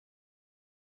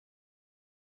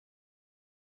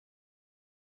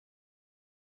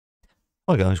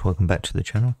Hi guys, welcome back to the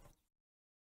channel.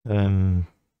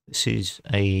 This is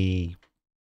I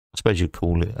suppose you'd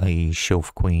call it a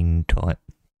Shelf Queen type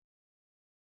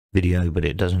video, but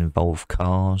it doesn't involve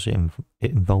cars, it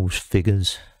involves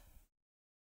figures.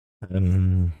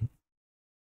 Anyone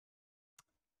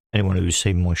who's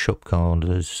seen my shop card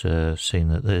has seen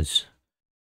that there's,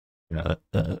 I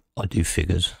do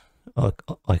figures,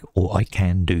 I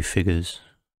can do figures.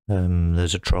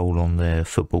 There's a troll on there,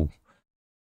 football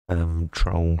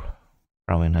troll,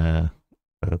 throwing a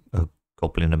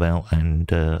goblin about and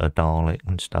a Dalek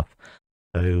and stuff.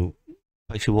 So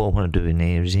basically what I want to do in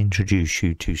here is introduce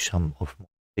you to some of my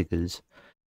figures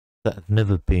that have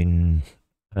never been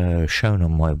shown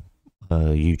on my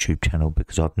YouTube channel,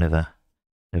 because I've never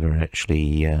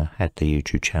actually had the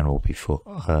YouTube channel before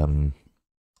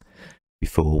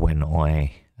when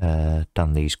I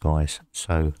done these guys.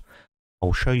 So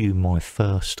I'll show you my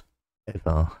first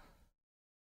ever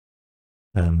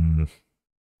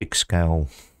big scale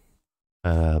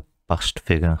bust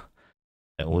figure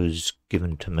that was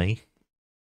given to me.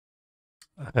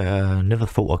 Never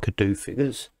thought I could do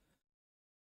figures,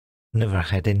 never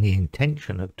had any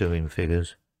intention of doing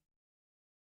figures,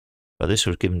 but this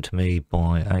was given to me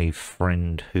by a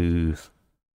friend who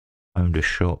owned a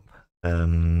shop.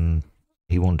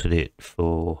 He wanted it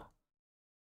for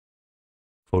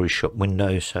his shop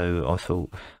window, so I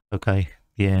thought, okay,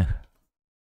 yeah,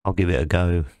 I'll give it a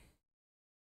go.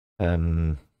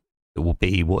 It will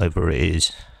be whatever it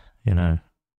is, you know.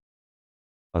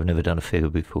 I've never done a figure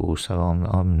before, so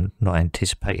I'm not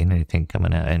anticipating anything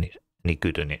coming out any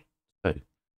good in it. So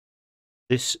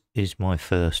this is my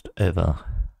first ever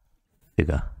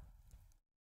figure.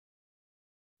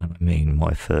 And I mean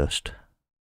my first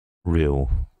real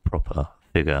proper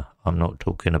figure. I'm not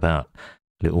talking about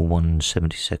little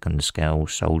 1/72 scale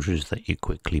soldiers that you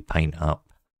quickly paint up,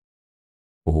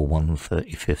 or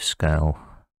 1/35 scale.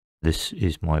 This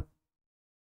is my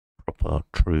proper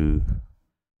true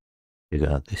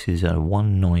figure. This is a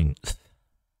 1/9.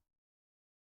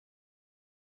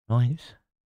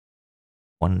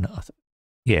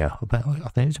 Yeah, I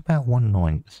think it's about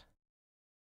 1/9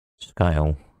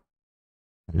 scale.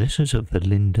 And this is a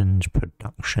Verlinden's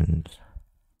Productions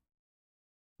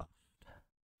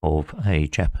of a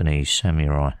Japanese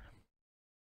samurai.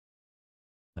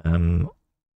 It's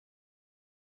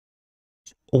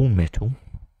all metal.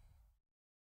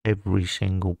 Every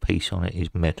single piece on it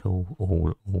is metal.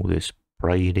 All this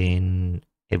braiding,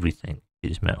 everything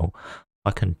is metal.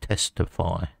 I can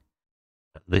testify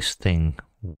that this thing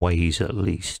weighs at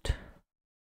least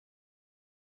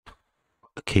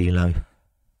a kilo.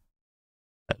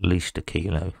 At least a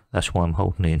kilo. That's why I'm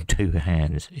holding it in two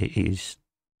hands. It's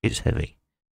heavy.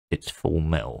 It's full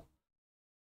metal.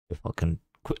 If I can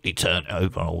quickly turn it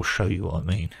over, I'll show you what I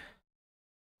mean.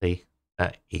 See,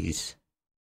 that is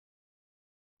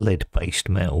lead-based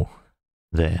metal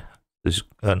there. There's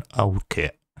an old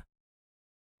kit,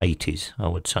 80s, I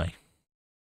would say.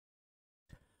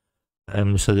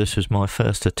 So this was my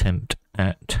first attempt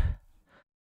at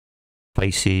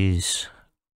faces,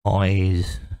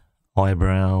 eyes,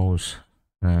 eyebrows,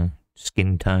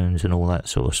 skin tones and all that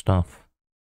sort of stuff.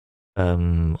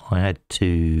 I had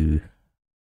to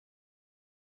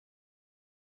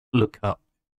look up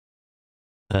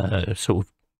sort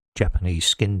of Japanese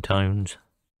skin tones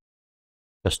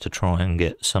just to try and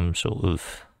get some sort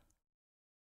of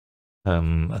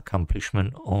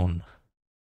accomplishment on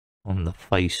the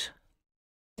face.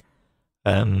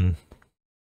 Face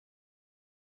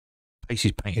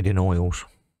is painted in oils.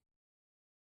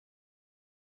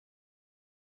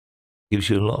 Gives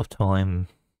you a lot of time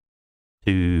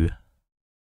to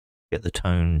get the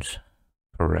tones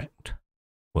correct.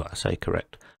 Well, I say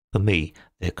correct. For me,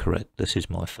 they're correct. This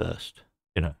is my first,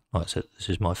 like I said, this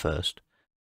is my first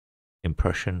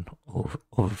impression of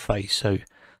a face. So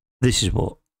this is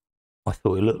what I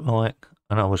thought it looked like,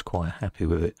 and I was quite happy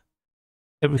with it.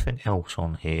 Everything else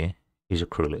on here is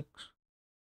acrylics,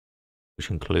 which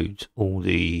includes all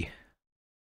the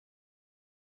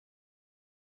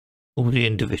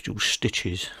individual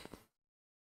stitches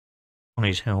on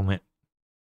his helmet.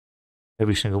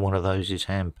 Every single one of those is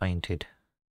hand painted.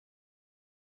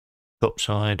 Top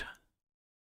side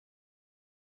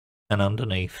and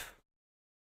underneath.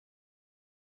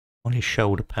 On his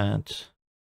shoulder pads.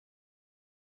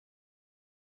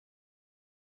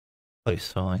 Both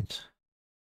sides.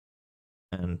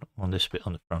 And on this bit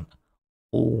on the front.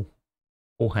 All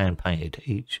hand painted,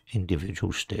 each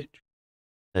individual stitch.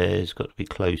 There's got to be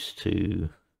close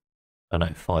to, I don't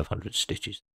know, 500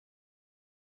 stitches.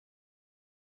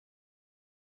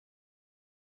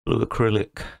 Blue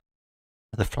acrylic.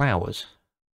 The flowers.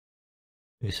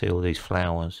 You see all these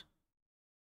flowers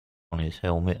on his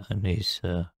helmet, and his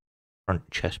front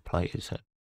chest plate is that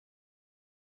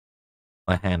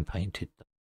I hand painted them.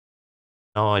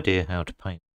 No idea how to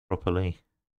paint properly,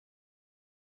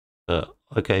 but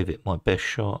I gave it my best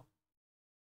shot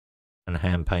and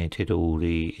hand painted all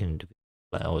the individual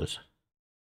flowers.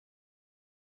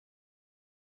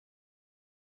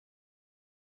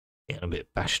 Getting a bit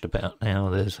bashed about now.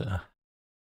 There's a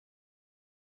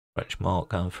scratch mark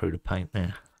going through the paint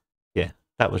there. Yeah,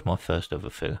 that was my first ever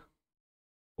figure.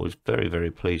 I was very,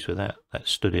 very pleased with that. That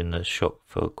stood in the shop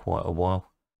for quite a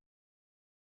while.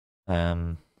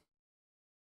 And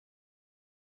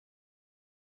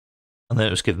then it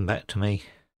was given back to me.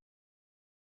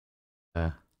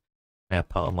 Now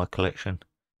part of my collection.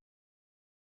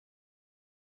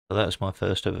 So that was my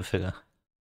first ever figure.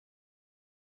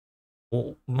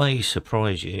 What may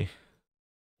surprise you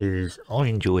is I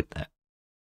enjoyed that.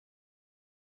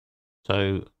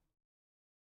 So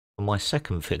for my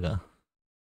second figure,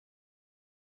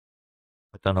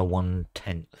 I've done a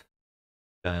 1/10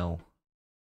 scale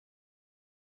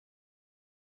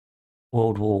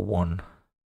World War I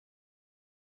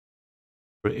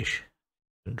British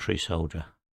infantry soldier.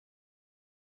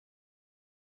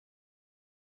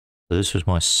 So this was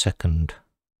my second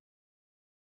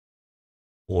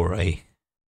foray.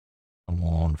 Come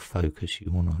on, focus.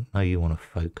 You want to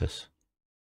focus.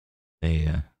 There you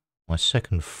go. My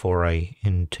second foray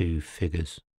into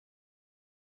figures.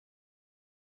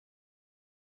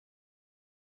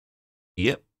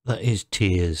 Yep, that is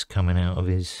tears coming out of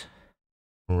his,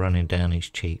 running down his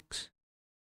cheeks.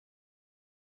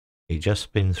 He'd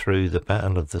just been through the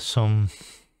Battle of the Somme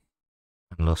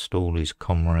and lost all his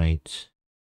comrades.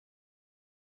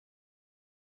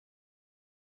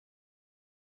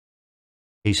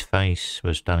 His face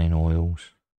was done in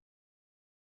oils.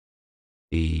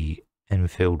 The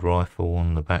Enfield rifle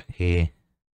on the back here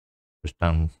was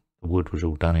done, the wood was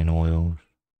all done in oils.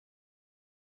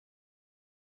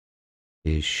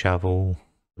 His shovel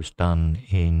was done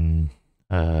in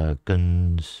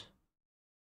guns,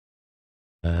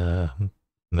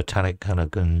 metallic colour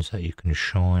guns that you can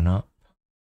shine up.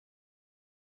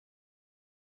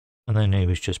 And then he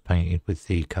was just painted with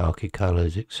the khaki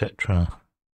colours, etc.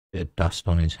 Bit of dust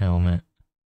on his helmet.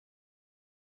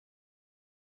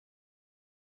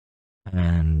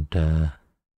 And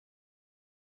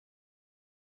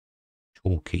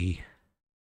chalky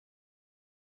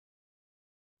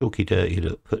dirty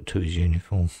look put to his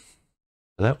uniform. So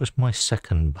that was my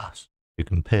second bust. You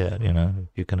compare, you know, if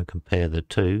you're going to compare the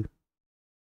two.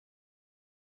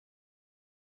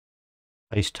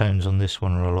 Face tones on this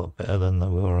one are a lot better than they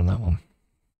were on that one.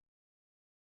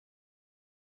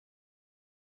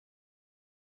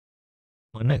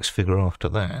 My next figure after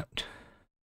that,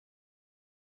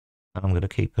 and I'm going to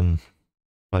keep them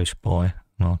close by,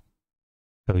 and I'll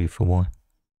tell you for why,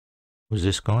 was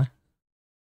this guy.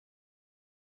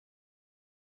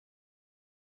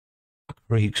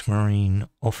 Kriegsmarine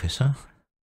officer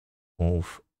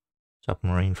of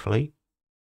submarine fleet.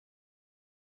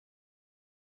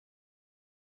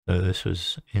 So this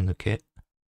was in the kit.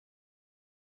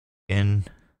 Again,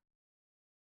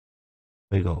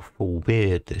 we got a full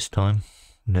beard this time.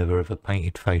 Never ever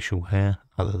painted facial hair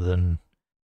other than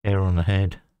hair on the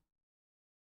head.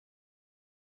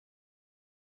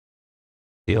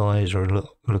 The eyes are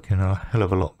looking a hell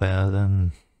of a lot better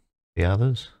than the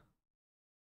others.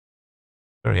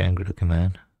 Very angry looking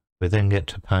man. We then get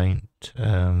to paint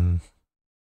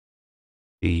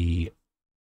the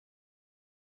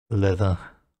leather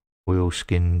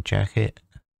oilskin jacket,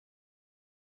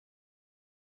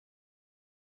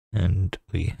 and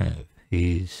we have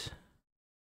his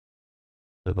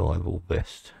survival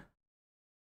vest.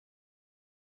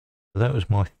 So that was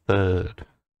my third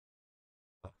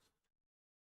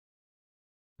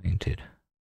painted.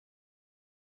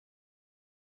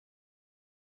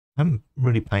 I haven't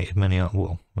really painted many,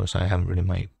 well, I'll say I haven't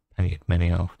really painted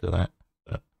many after that,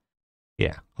 but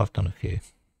yeah, I've done a few.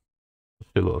 I've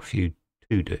still got a few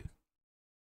to do.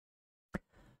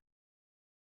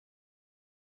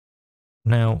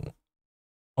 Now,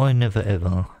 I never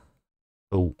ever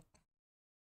thought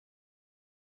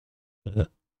that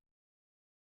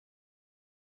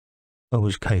I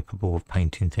was capable of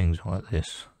painting things like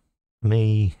this. For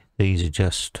me, these are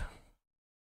just,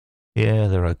 yeah,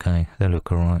 they're okay. They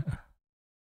look alright.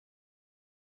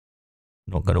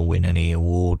 Not going to win any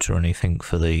awards or anything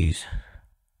for these.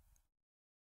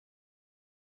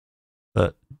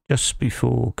 But just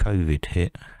before COVID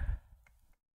hit,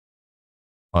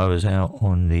 I was out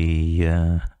on the,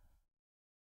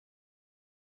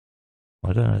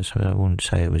 I don't know, so I wouldn't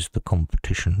say it was the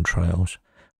competition trails.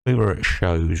 we were at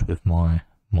shows with my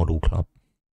model club,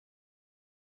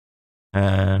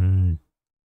 and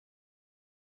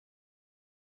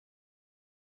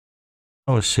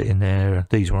I was sitting there,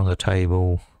 these were on the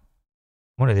table.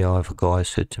 One of the other guys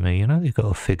said to me, you know, you've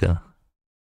got a figure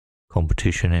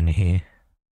competition in here.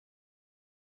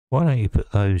 Why don't you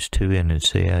put those two in and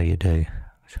see how you do?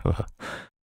 So,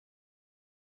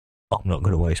 I'm not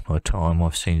going to waste my time.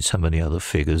 I've seen some of the other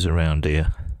figures around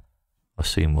here. I've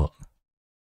seen what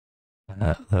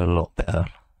they're a lot better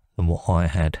than what I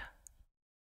had.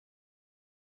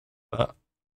 But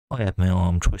I had my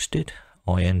arm twisted.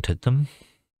 I entered them.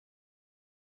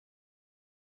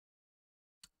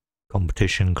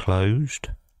 Competition closed.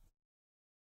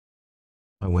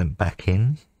 I went back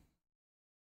in.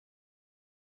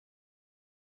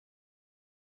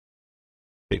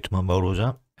 Picked my models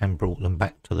up and brought them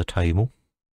back to the table.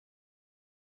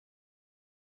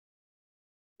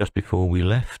 Just before we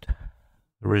left,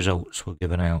 the results were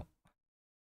given out.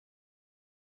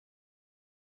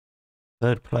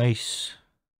 Third place,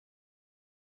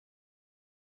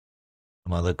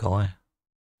 some other guy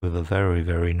with a very,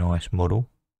 very nice model.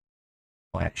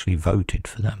 I actually voted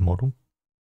for that model.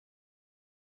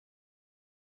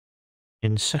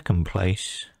 In second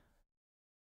place,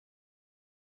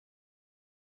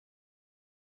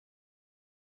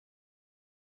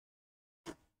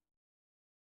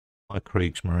 my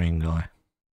Kriegsmarine guy.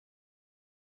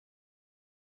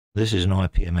 This is an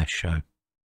IPMS show,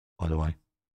 by the way.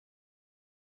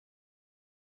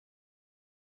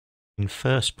 In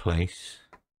first place,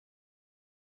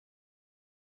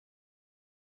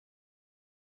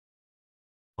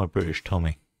 my British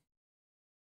Tommy.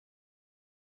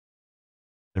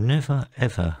 So never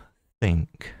ever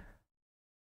think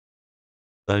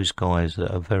those guys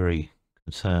that are very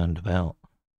concerned about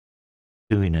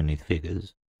doing any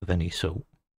figures of any sort.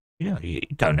 You know, you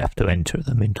don't have to enter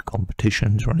them into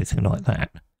competitions or anything like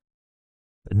that.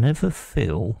 But never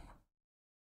feel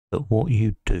that what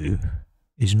you do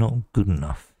is not good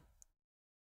enough.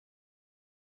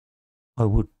 I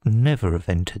would never have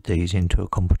entered these into a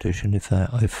competition if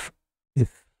it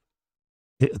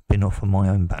had been off of my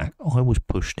own back. I was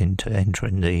pushed into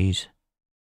entering these,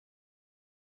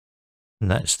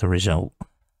 and that's the result.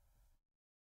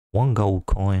 1 gold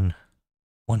coin,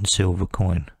 1 silver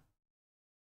coin.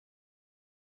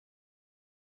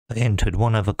 I entered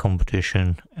one other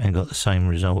competition and got the same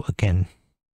result again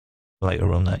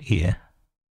later on that year.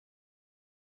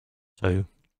 So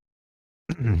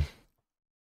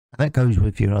that goes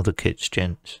with your other kits,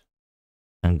 gents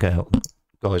and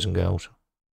guys and girls.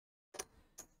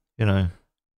 You know,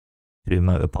 you do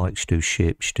motorbikes, do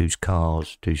ships, do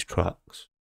cars, do trucks,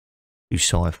 do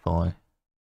sci-fi.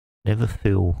 Never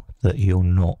feel that you're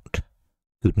not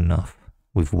good enough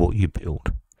with what you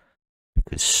build.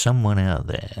 Because someone out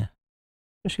there,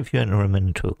 especially if you enter them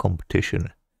into a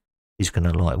competition, is going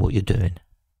to like what you're doing.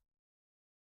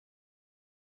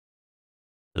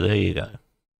 So there you go.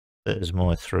 There's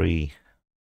my three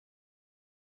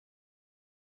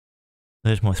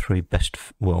best,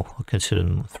 well, I consider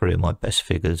them 3 of my best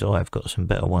figures. I've got some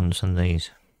better ones than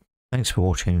these. Thanks for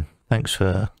watching. Thanks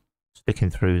for sticking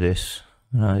through this.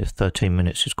 I know 13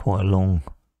 minutes is quite long,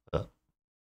 but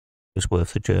it's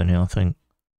worth the journey, I think.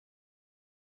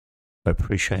 I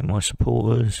appreciate my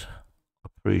supporters. I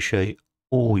appreciate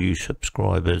all you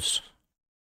subscribers.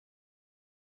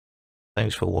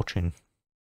 Thanks for watching.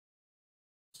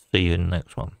 See you in the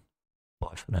next one.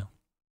 Bye for now.